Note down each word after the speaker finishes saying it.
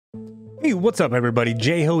Hey, what's up everybody?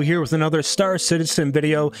 J-Ho here with another Star Citizen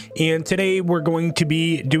video, and today we're going to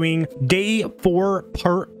be doing day 4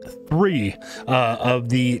 part 3 of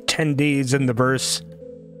the 10 days in the verse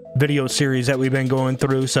video series that we've been going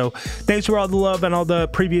through. So thanks for all the love and all the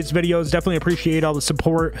previous videos. Definitely appreciate all the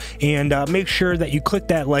support, and make sure that you click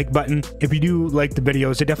that like button if you do like the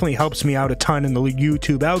videos. It definitely helps me out a ton in the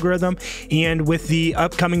YouTube algorithm. And with the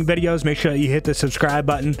upcoming videos, make sure that you hit the subscribe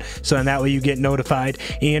button so then that way you get notified.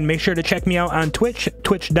 And make sure to check me out on Twitch,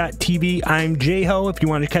 twitch.tv. I'm J-Ho if you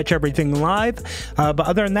want to catch everything live. But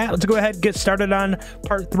other than that, let's go ahead and get started on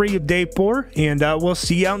part 3 of day 4, and we'll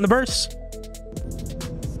see you out in the verse.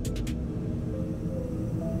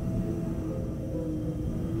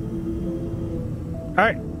 All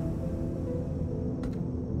right,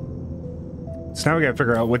 so now we gotta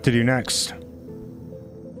figure out what to do next.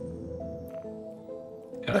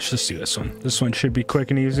 Yeah, let's just do this one. This one should be quick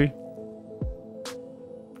and easy.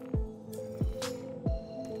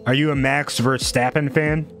 Are you a Max Verstappen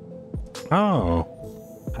fan? Oh,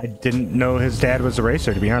 I didn't know his dad was a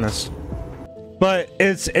racer, to be honest. But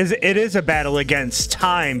it is a battle against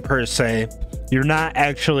time per se. You're not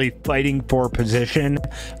actually fighting for position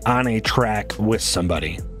on a track with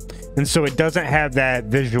somebody. And so it doesn't have that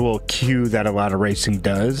visual cue that a lot of racing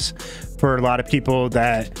does. For a lot of people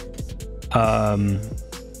that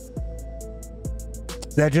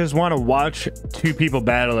just want to watch two people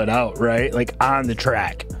battle it out, right? Like on the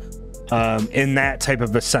track. In that type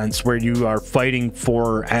of a sense where you are fighting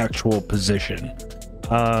for actual position.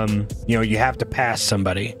 You know, you have to pass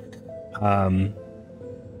somebody.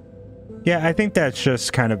 Yeah, I think that's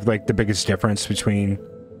just kind of like the biggest difference between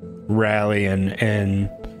rally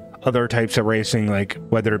and other types of racing, like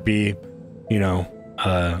whether it be,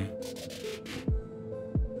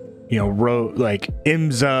 road like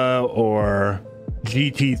IMSA or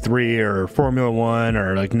GT3 or Formula 1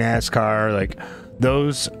 or like NASCAR. Like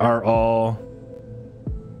those are all.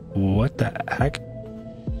 What the heck?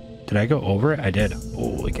 Did I go over it? I did.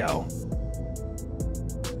 Holy cow.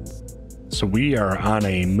 So we are on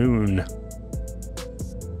a moon. All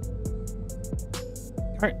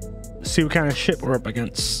right, let's see what kind of shit we're up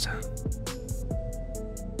against.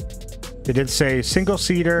 They did say single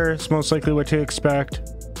seater is most likely what to expect.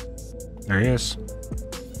 There he is.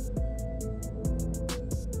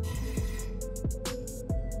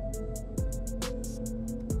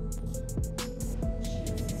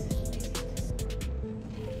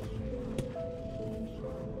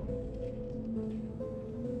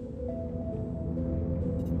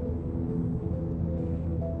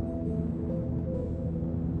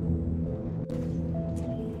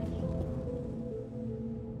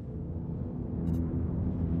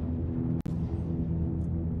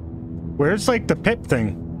 Where's like the pip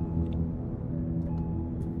thing?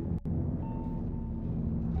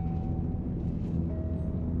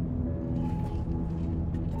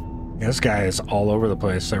 This guy is all over the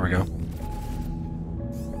place. There we go.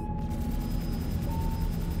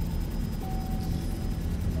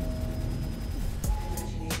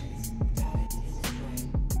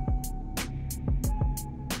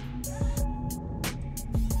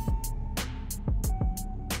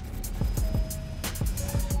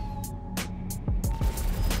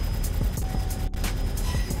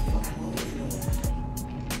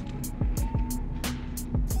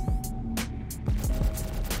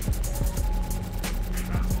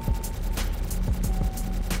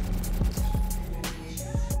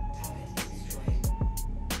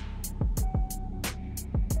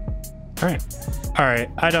 All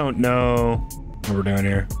right, I don't know what we're doing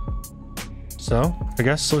here, so I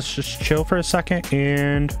guess let's just chill for a second.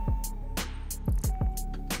 And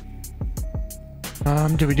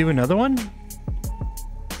do we do another one?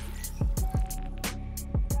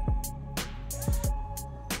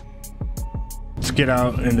 Let's get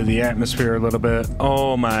out into the atmosphere a little bit.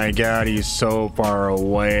 Oh my god, he's so far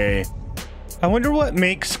away. I wonder what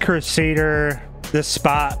makes Crusader the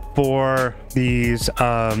spot for these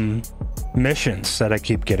missions that I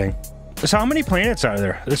keep getting. So how many planets are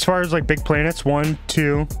there as far as like big planets? 1,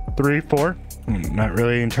 2, 3, 4. I'm not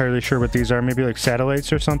really entirely sure what these are. Maybe like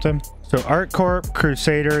satellites or something. So ArcCorp,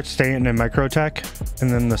 Crusader, Stanton, and Microtech, and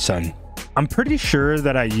then the sun. I'm pretty sure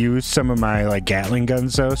that I used some of my like Gatling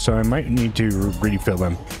guns though, so I might need to refill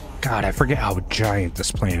them. God, I forget how giant this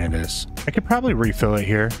planet is. I could probably refill it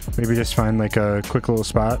here. Maybe just find like a quick little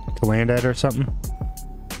spot to land at or something.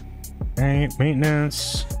 All right,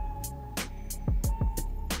 maintenance.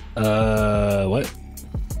 What?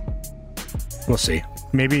 We'll see.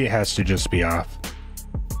 Maybe it has to just be off.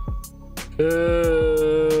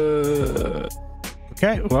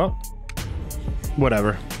 Okay, well,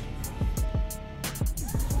 whatever.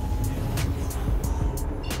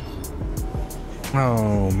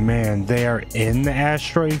 Oh man, they are in the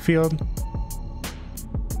asteroid field.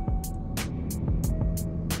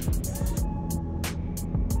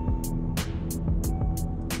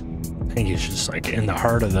 I think he's just like in the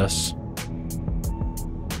heart of this.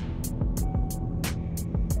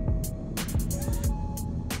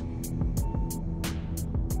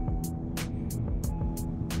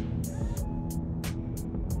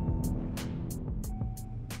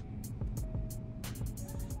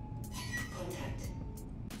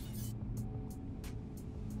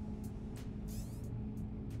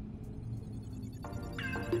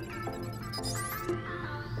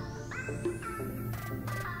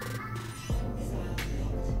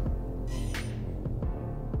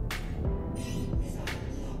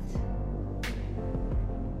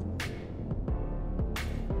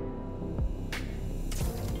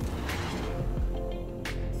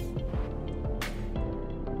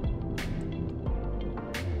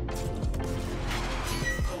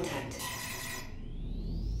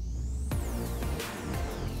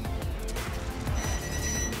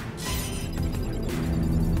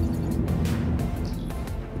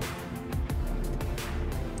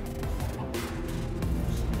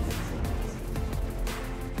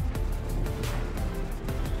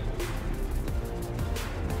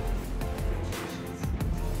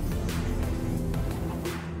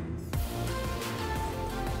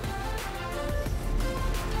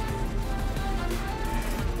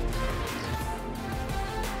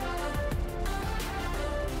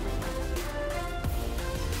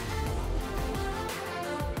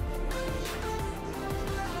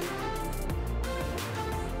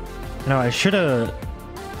 No, I should have...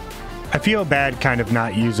 I feel bad kind of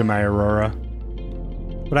not using my Aurora.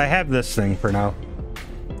 But I have this thing for now.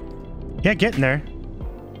 Yeah, getting there.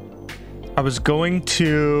 I was going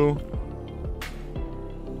to...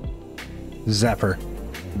 Zephyr.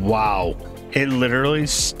 Wow. It literally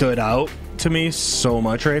stood out to me so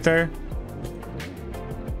much right there.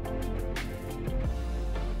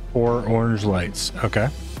 4 orange lights. Okay.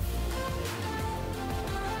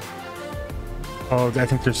 Oh, I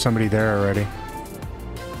think there's somebody there already.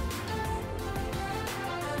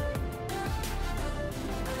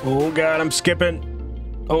 Oh god, I'm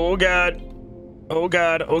skipping. Oh god. Oh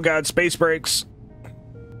god. Oh god, space brakes.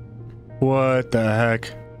 What the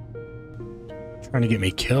heck? Trying to get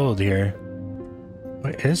me killed here.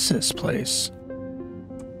 What is this place?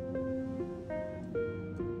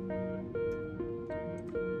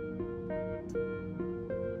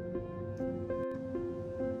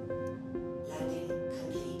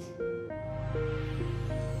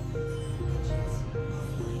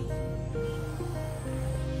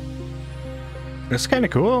 That's kind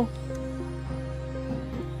of cool.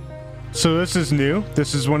 So this is new?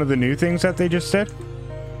 This is one of the new things that they just did?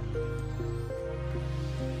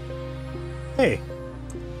 Hey,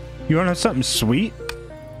 you want to know something sweet?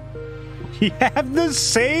 We have the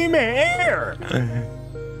same hair!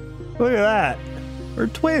 Look at that. We're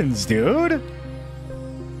twins, dude.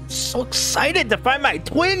 So excited to find my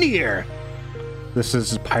twin here. This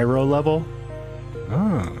is pyro level.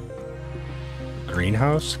 Oh.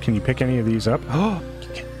 Greenhouse. Can you pick any of these up? Oh,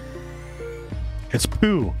 it's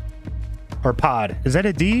poo or pod. Is that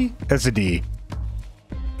a D? That's a D.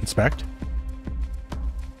 Inspect.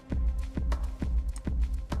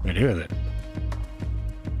 What do I do with it?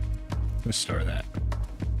 Let's store that.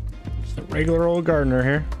 Just a regular old gardener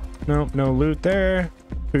here. Nope, no loot there.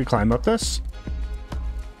 Can we climb up this?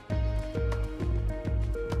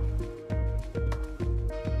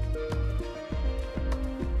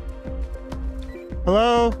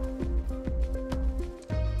 Hello?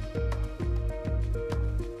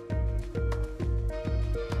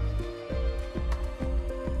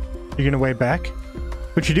 You gonna wave back?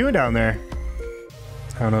 What you doing down there?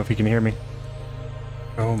 I don't know if you can hear me.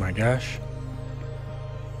 Oh my gosh.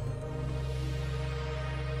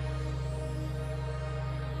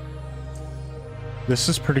 This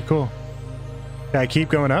is pretty cool. Can I keep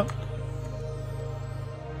going up?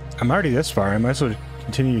 I'm already this far. I might as well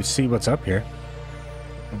continue to see what's up here.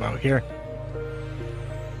 About here.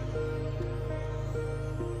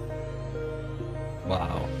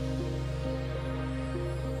 Wow.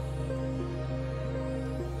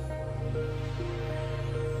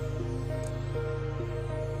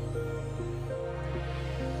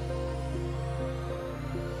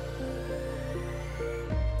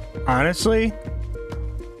 Honestly,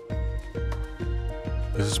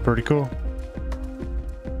 this is pretty cool.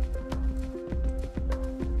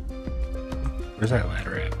 Where's that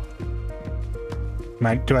ladder at?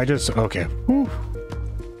 Do I just... Okay. Whew.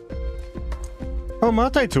 Oh,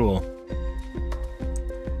 multi-tool.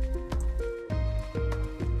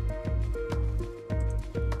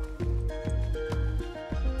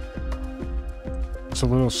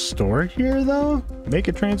 There's a little store here though. Make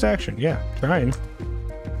a transaction. Yeah, trying.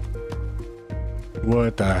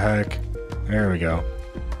 What the heck? There we go.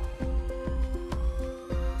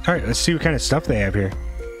 All right, let's see what kind of stuff they have here.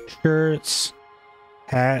 Shirts,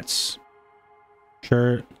 hats,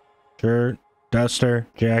 shirt, duster,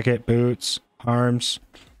 jacket, boots, arms.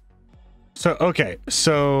 So, okay,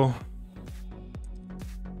 so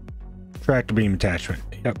tractor beam attachment.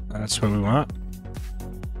 Yep, that's what we want.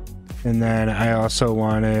 And then I also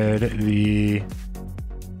wanted the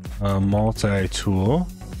multi-tool. All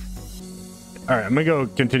right, I'm gonna go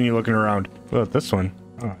continue looking around. Oh, this one.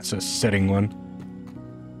 Oh, it's a sitting one.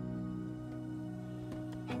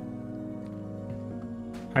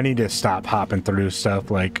 I need to stop hopping through stuff,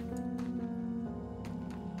 like...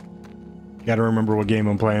 Gotta remember what game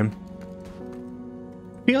I'm playing.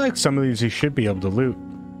 I feel like some of these you should be able to loot.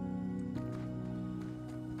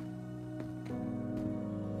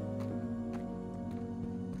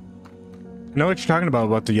 I know what you're talking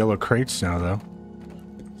about the yellow crates now, though.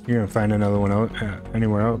 You're gonna find another one out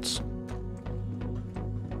anywhere else.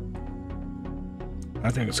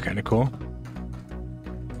 I think it's kind of cool.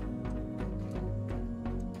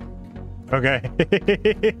 Okay.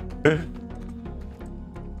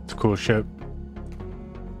 It's a cool ship.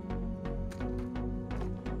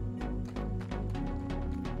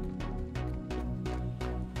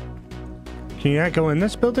 Can you not go in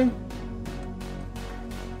this building?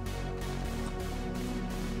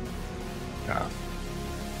 No.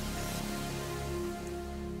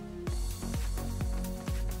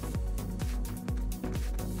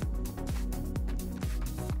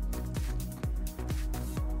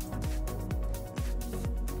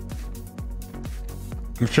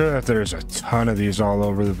 I'm sure that there's a ton of these all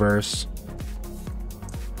over the verse.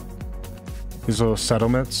 These little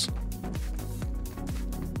settlements.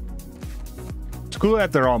 It's cool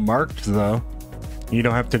that they're all marked though. You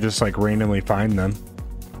don't have to just like randomly find them.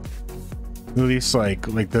 At least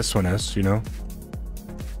like this one is, you know?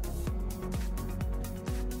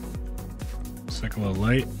 It's like a little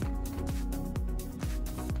light.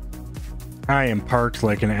 I am parked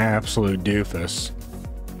like an absolute doofus.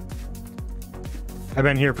 I've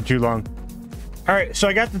been here for too long. All right, so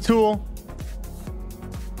I got the tool.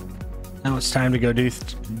 Now it's time to go do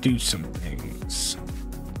some things.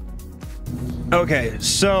 Okay,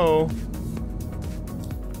 so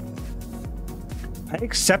I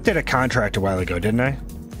accepted a contract a while ago, didn't I?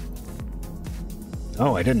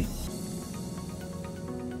 Oh, I didn't.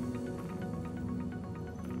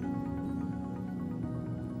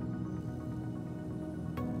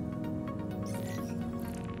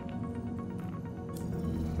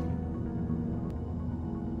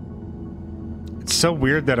 So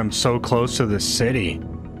weird that I'm so close to the city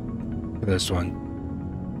for this one.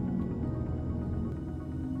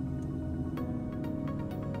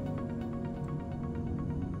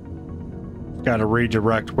 Got to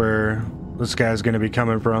redirect where this guy's going to be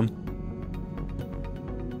coming from.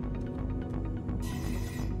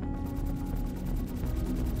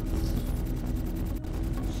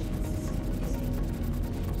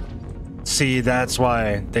 See, that's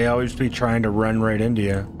why they always be trying to run right into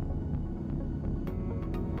you.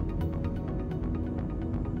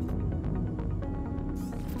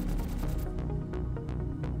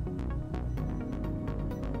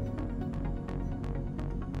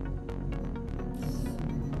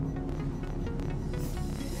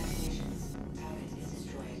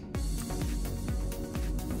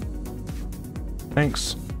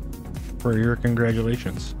 Thanks for your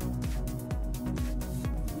congratulations.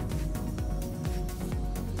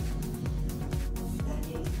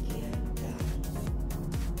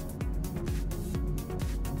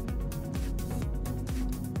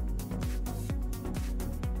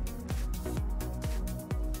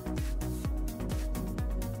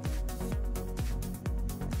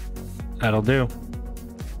 That'll do.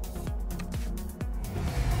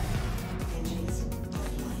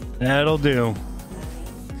 That'll do.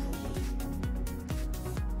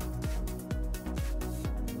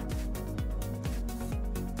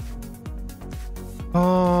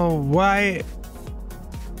 Oh, why?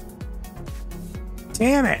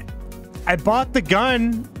 Damn it. I bought the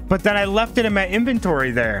gun, but then I left it in my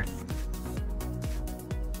inventory there.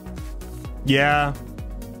 Yeah,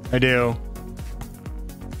 I do.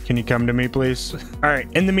 Can you come to me, please? All right.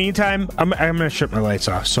 In the meantime, I'm going to shut my lights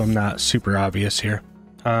off so I'm not super obvious here.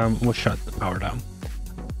 We'll shut the power down.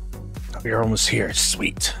 We're almost here.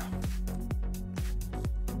 Sweet.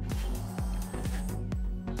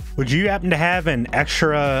 Would you happen to have an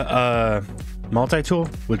extra multi-tool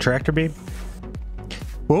with tractor beam?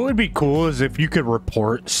 What would be cool is if you could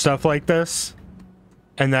report stuff like this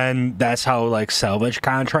And then that's how like salvage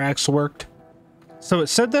contracts worked. So it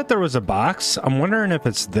said that there was a box. I'm wondering if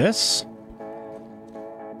it's this.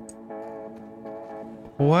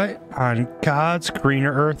 What on God's green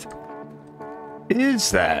earth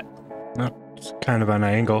is that? Oh, it's kind of on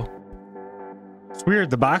an angle. It's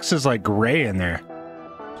weird. The box is like gray in there.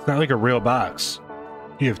 It's not like a real box.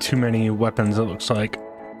 You have too many weapons, it looks like.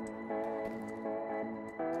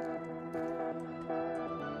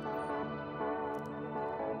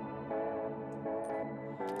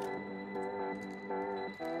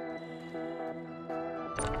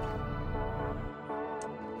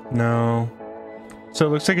 No. So it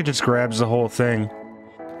looks like it just grabs the whole thing.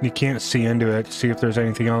 You can't see into it to see if there's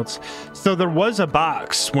anything else. So there was a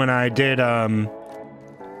box when I did,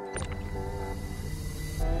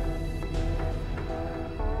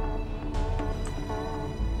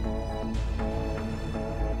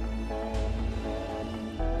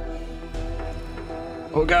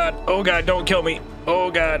 Oh God, don't kill me. Oh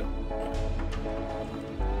God.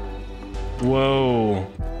 Whoa.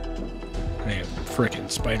 Man, frickin'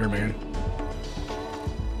 Spider-Man.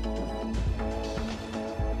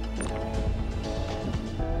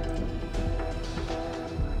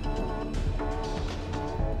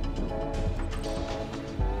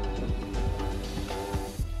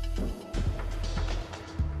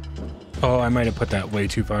 Oh, I might have put that way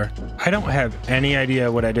too far. I don't have any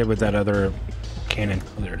idea what I did with that other cannon.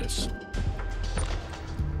 Oh, there it is.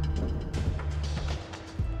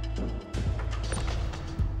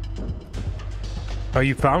 Oh,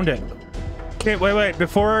 you found it. Okay, wait.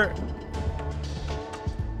 Before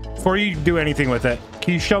you do anything with it,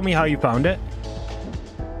 can you show me how you found it?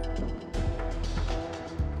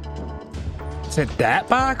 Is it that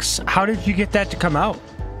box? How did you get that to come out?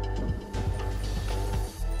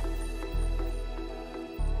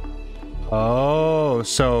 Oh,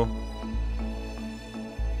 so...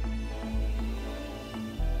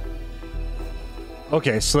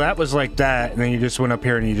 Okay, so that was like that, and then you just went up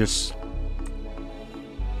here and you just...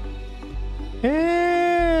 Ew.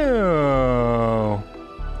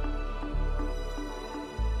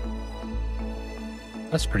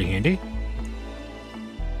 That's pretty handy.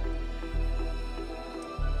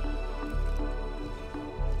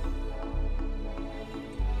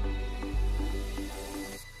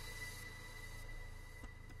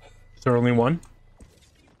 Is there only one?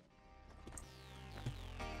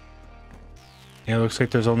 Yeah, it looks like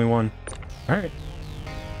there's only one. All right.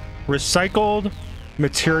 Recycled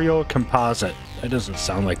material composite. That doesn't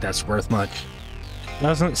sound like that's worth much.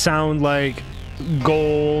 Doesn't sound like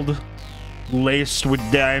gold laced with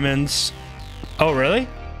diamonds. Oh, really?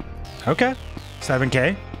 Okay.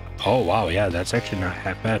 7K. Oh, wow. Yeah, that's actually not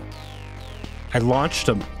half bad. I launched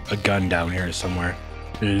a gun down here somewhere.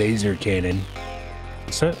 Laser cannon.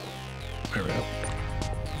 That's it. There we go.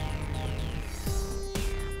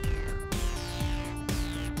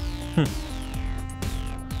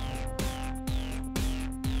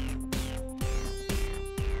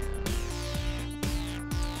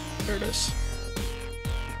 There it is.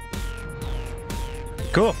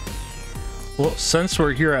 Cool. Well, since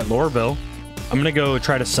we're here at Loreville, I'm gonna go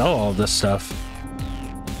try to sell all this stuff.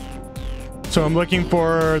 So I'm looking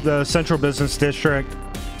for the Central Business District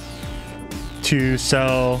to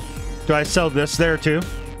sell. Do I sell this there too?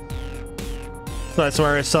 So that's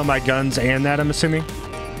where I sell my guns and that, I'm assuming.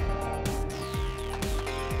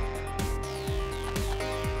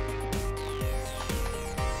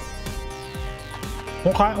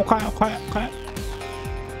 Okay.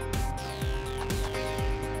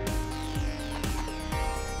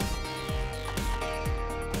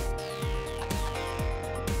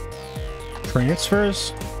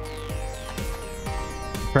 Transfers?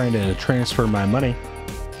 I'm trying to transfer my money.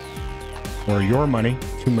 Or your money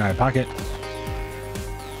to my pocket.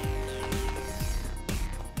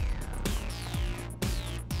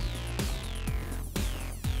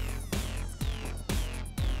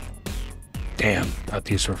 Damn, thought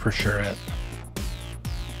these were for sure it.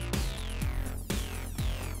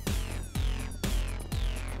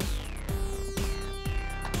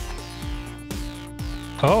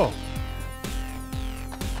 Oh.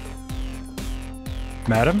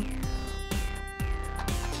 Madam?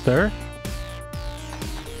 Sir?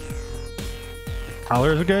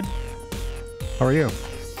 Collars are good? How are you?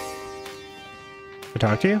 Can I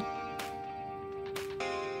talk to you?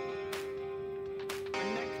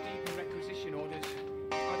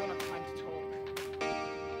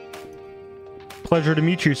 Pleasure to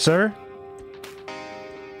meet you, sir.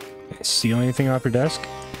 Steal anything off your desk?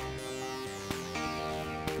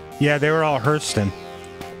 Yeah, they were all Hurston.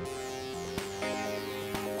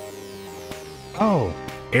 Oh,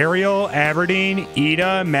 Ariel, Aberdeen,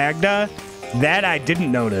 Ida, Magda. That I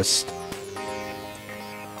didn't notice.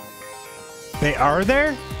 They are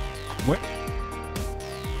there? What?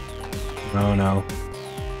 Oh no.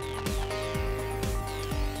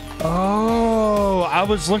 Oh, I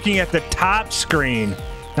was looking at the top screen,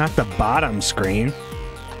 not the bottom screen.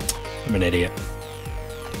 I'm an idiot.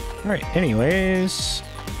 All right, anyways.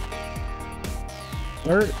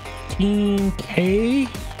 13K?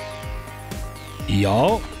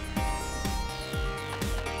 Y'all?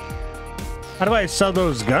 How do I sell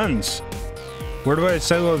those guns? Where do I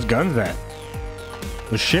sell those guns at?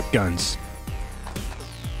 The ship guns.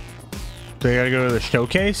 So I gotta go to the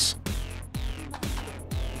showcase?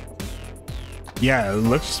 Yeah, it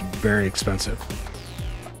looks very expensive.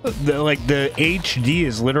 The HD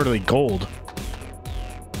is literally gold.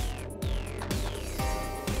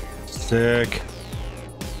 Sick.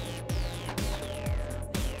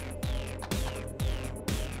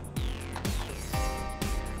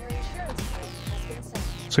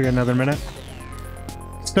 So we got another minute.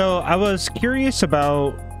 So I was curious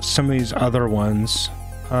about some of these other ones.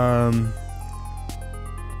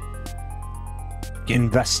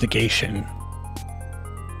 Investigation.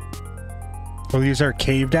 Oh, these are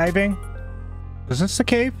cave diving? Is this the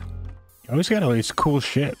cave? You always got all these cool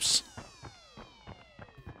ships.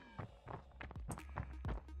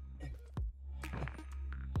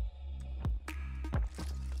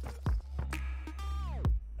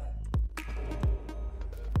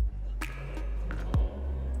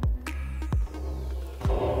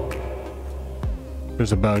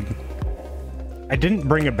 There's a bug. I didn't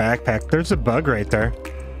bring a backpack. There's a bug right there.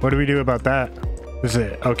 What do we do about that? Is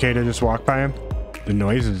it okay to just walk by him? The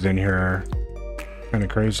noises in here are kind of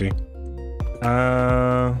crazy.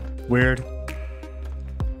 Weird.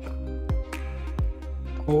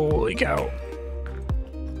 Holy cow.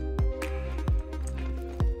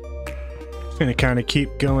 Just gonna kind of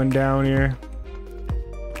keep going down here.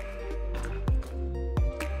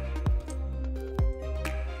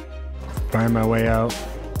 Find my way out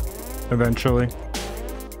eventually.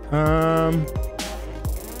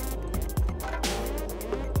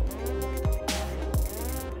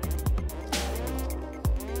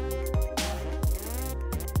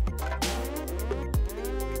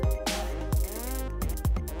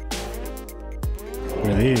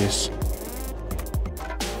 What are these?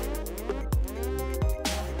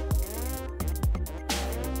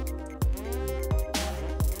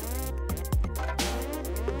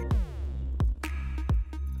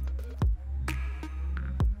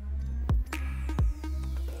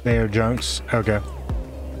 They are junks. Okay.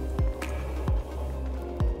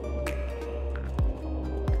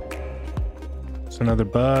 It's another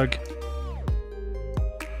bug.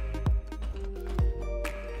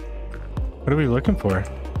 What are we looking for?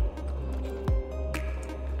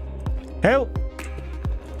 Help!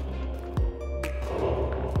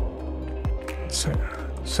 Is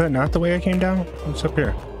that not the way I came down? What's up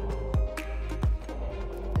here?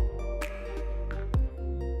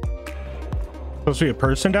 Supposed to be a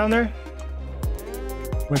person down there?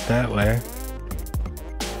 Went that way.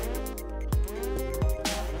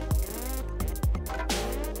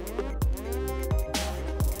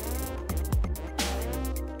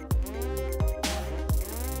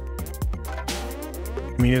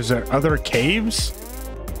 I mean, is there other caves?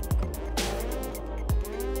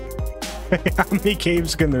 How many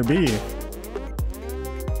caves can there be?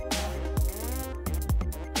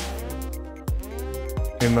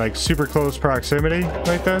 In like super close proximity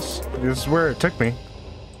like this? This is where it took me.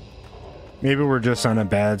 Maybe we're just on a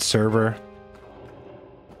bad server.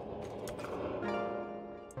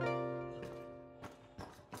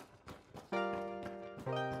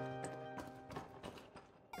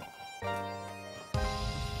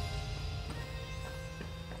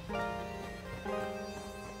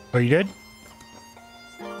 Oh, you did?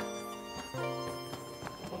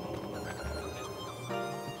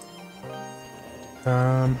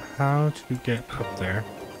 How to get up there?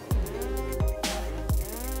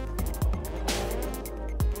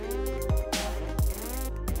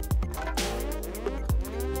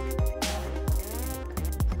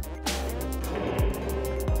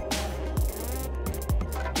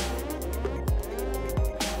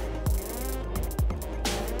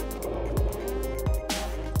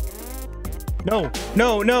 No,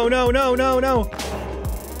 no, no, no, no, no, no.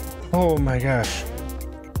 Oh my gosh.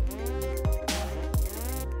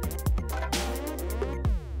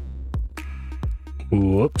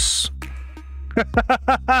 Whoops.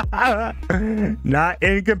 Not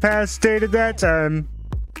incapacitated that time.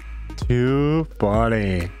 Too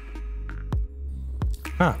funny.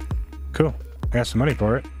 Huh. Cool. I got some money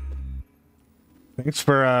for it. Thanks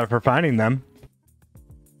for finding them.